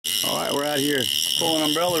Alright, we're out here pulling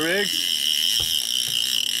umbrella rigs.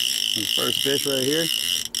 The first fish right here.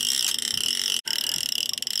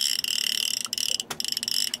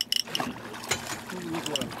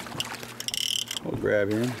 We'll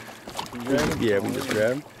grab him. Yeah, we just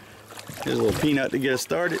grab him. Here's a little peanut to get us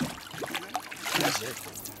started.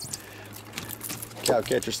 Cow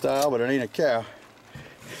catcher style, but it ain't a cow.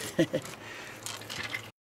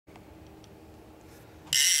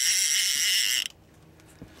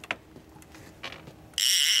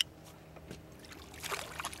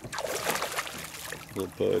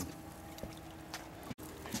 Little bud.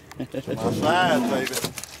 To my size, baby.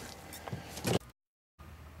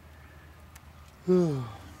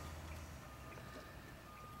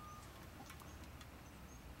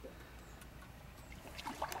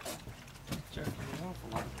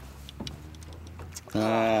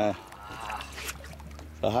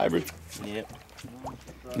 A hybrid? Yep.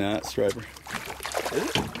 Nah, it's striper.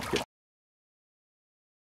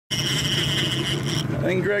 I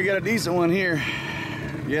think Greg got a decent one here.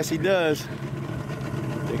 Yes, he does.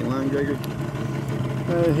 Taking line, Gregory?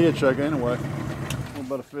 Head check anyway. What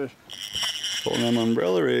about a fish? Pulling them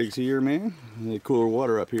umbrella rigs here, man. The cooler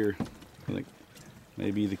water up here, I think,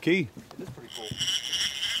 may be the key. It's pretty cool.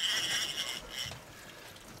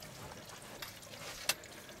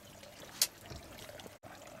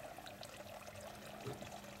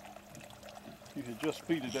 You could just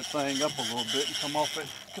speeded that thing up a little bit and come off it.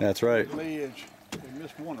 That's right. The edge. You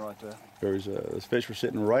missed one right there. Those fish were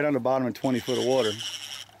sitting right on the bottom in 20 foot of water.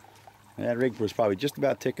 And that rig was probably just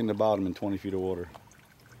about ticking the bottom in 20 feet of water.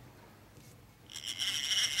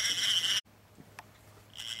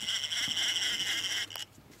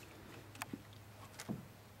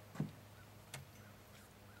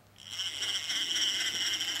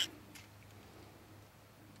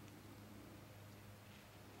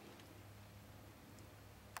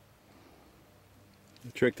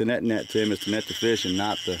 The trick to netting that, Tim, is to net the fish and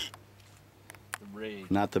not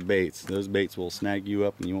the baits. Those baits will snag you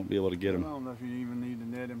up and you won't be able to get them. I don't know if you even need to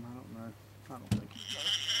net him. I don't know. I don't think he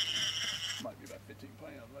does. Might be about 15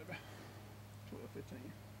 pounds, maybe. 12, 15.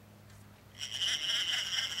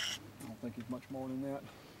 I don't think he's much more than that.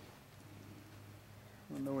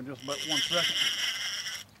 I know in just about 1 second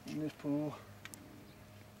in this pool.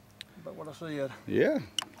 About what I said. Yeah.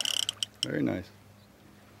 Very nice.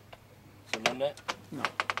 So no net? No.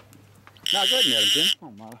 Not good net him, Tim.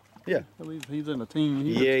 Don't matter. Yeah. At least he's in a team.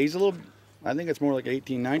 Yeah, he's a little, I think it's more like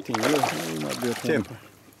 18, 19. Really. He might be a Tim.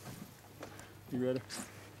 You ready?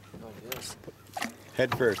 Oh, yes.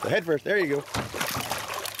 Head first. Head first. There you go.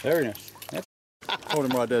 Very nice. Hold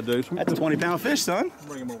him right there, dude. That's a 20-pound fish, son.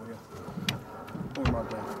 Bring him over here. Hold him right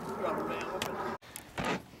there.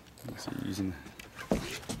 Let's see, using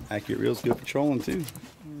accurate reels, good for trolling too.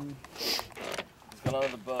 He's gone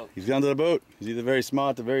under the boat. He's gone to the boat. He's either very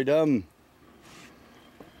smart or very dumb.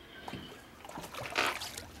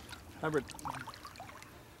 Hybrid.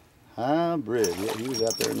 Hybrid. Yeah, he was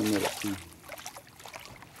out there in the middle too.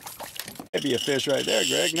 Maybe a fish right there,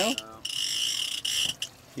 Greg, no?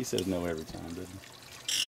 He says no every time, doesn't he?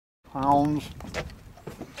 Pounds.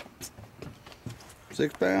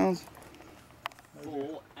 6 pounds?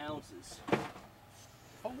 4 ounces.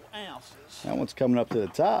 4 ounces. That one's coming up to the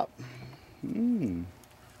top. Ooh.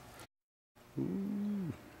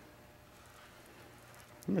 I'm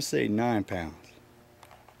gonna say 9 pounds.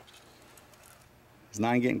 Is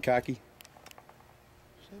 9 getting cocky?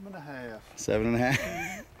 7.5.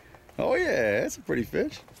 7.5. Oh yeah, that's a pretty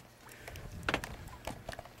fish.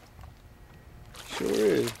 Sure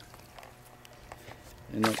is.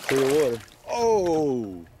 In that clear water.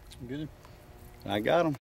 Oh! Get him? I got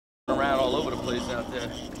him. Around all over the place out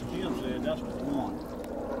there. Tim said that's one.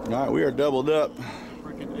 All right, we are doubled up.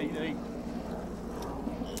 Freaking 8-8.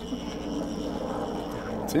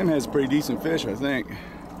 Tim has a pretty decent fish, I think.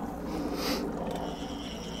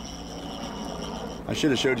 I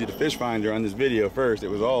should have showed you the fish finder on this video first. It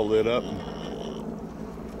was all lit up.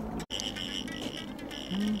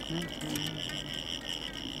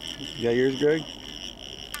 You got yours, Greg?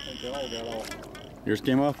 They all got off. Yours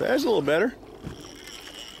came off? That's a little better.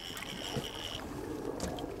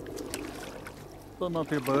 Put him up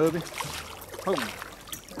here, Bubby. Oh,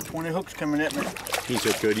 20 hooks coming at me. He's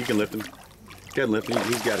so good. You can lift him. Go ahead and lift him.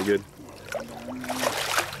 He's got it good.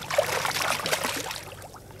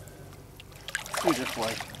 See this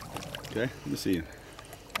way. Okay, let me see.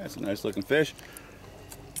 That's a nice looking fish.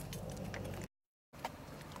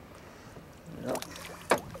 Yep.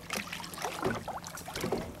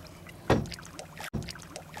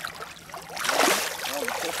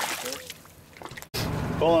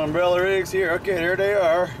 Pulling umbrella rigs here. Okay, there they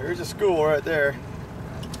are. There's a school right there.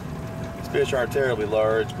 fish aren't terribly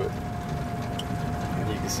large, but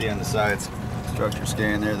you can see on the sides, structure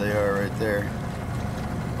scan, there they are right there.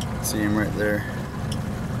 See them right there.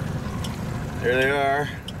 There they are.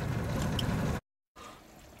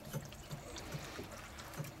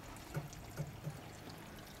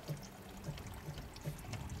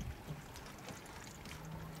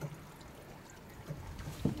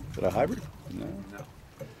 Is it a hybrid? No. No.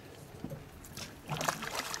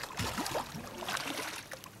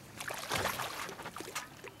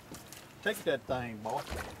 Take that thing, boss.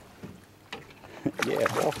 Yeah,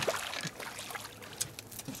 boy.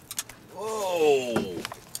 Whoa!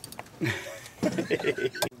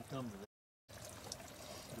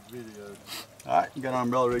 Alright, you got our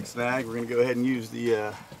umbrella rig snag. We're going to go ahead and use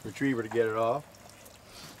the retriever to get it off.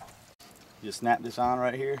 Just snap this on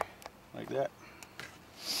right here, like that.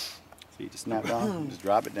 See, just snap it on, just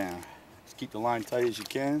drop it down. Just keep the line tight as you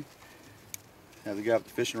can. Have the guy with the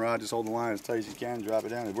fishing rod just hold the line as tight as you can, drop it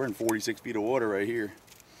down. We're in 46 feet of water right here.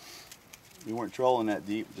 We weren't trolling that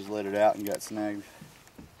deep, just let it out and got snagged.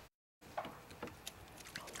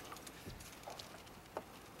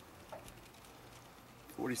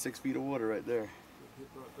 "46 feet of water right there.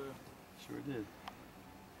 Sure did.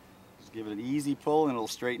 Just give it an easy pull and it'll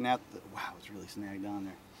straighten out the, wow, it's really snagged on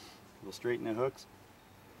there. It'll straighten the hooks.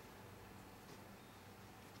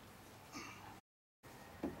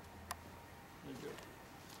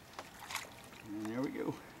 And there we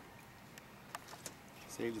go.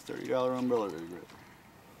 Saved the $30 umbrella rig right there.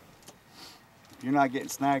 If you're not getting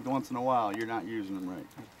snagged once in a while, you're not using them right.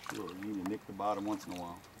 Sure, you need to nick the bottom once in a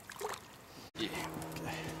while. Yeah.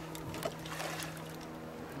 Okay.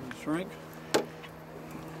 Shrink.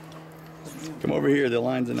 Come over here, the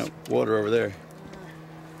line's in the water over there.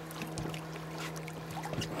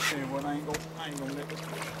 I'll tell you what, I ain't gonna nick it.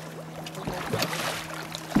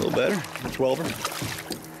 A little better, a 12er.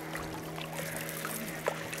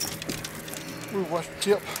 We'll watch the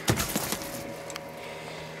tip.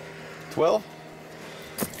 12?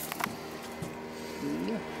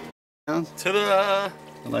 Yeah. Ta-da!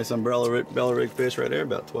 A nice umbrella rig fish right there,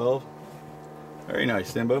 about 12. Very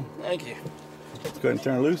nice, Timbo. Thank you. Let's go ahead and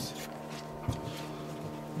turn it loose.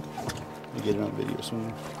 Let me get it on video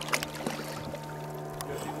swimming.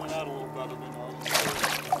 It went out a little better than ours.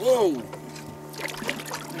 Whoa!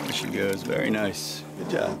 There she goes, very nice. Good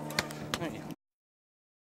job. Thank you.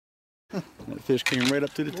 That fish came right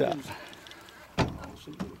up to the top.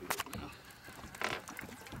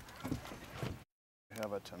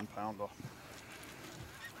 Have a 10-pounder.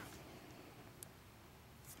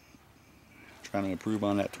 Trying to improve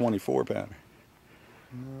on that 24-pounder.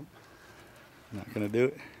 Nope. Not gonna do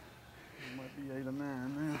it. It might be 8 or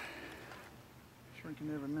 9 now. Shrinking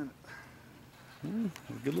every minute.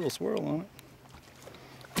 A good little swirl on it.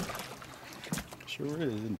 Sure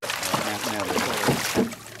is.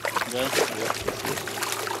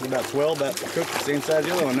 About 12, about cooked the same size as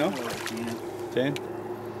the other one, no? 10.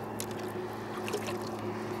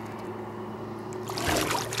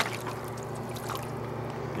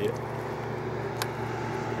 Yeah.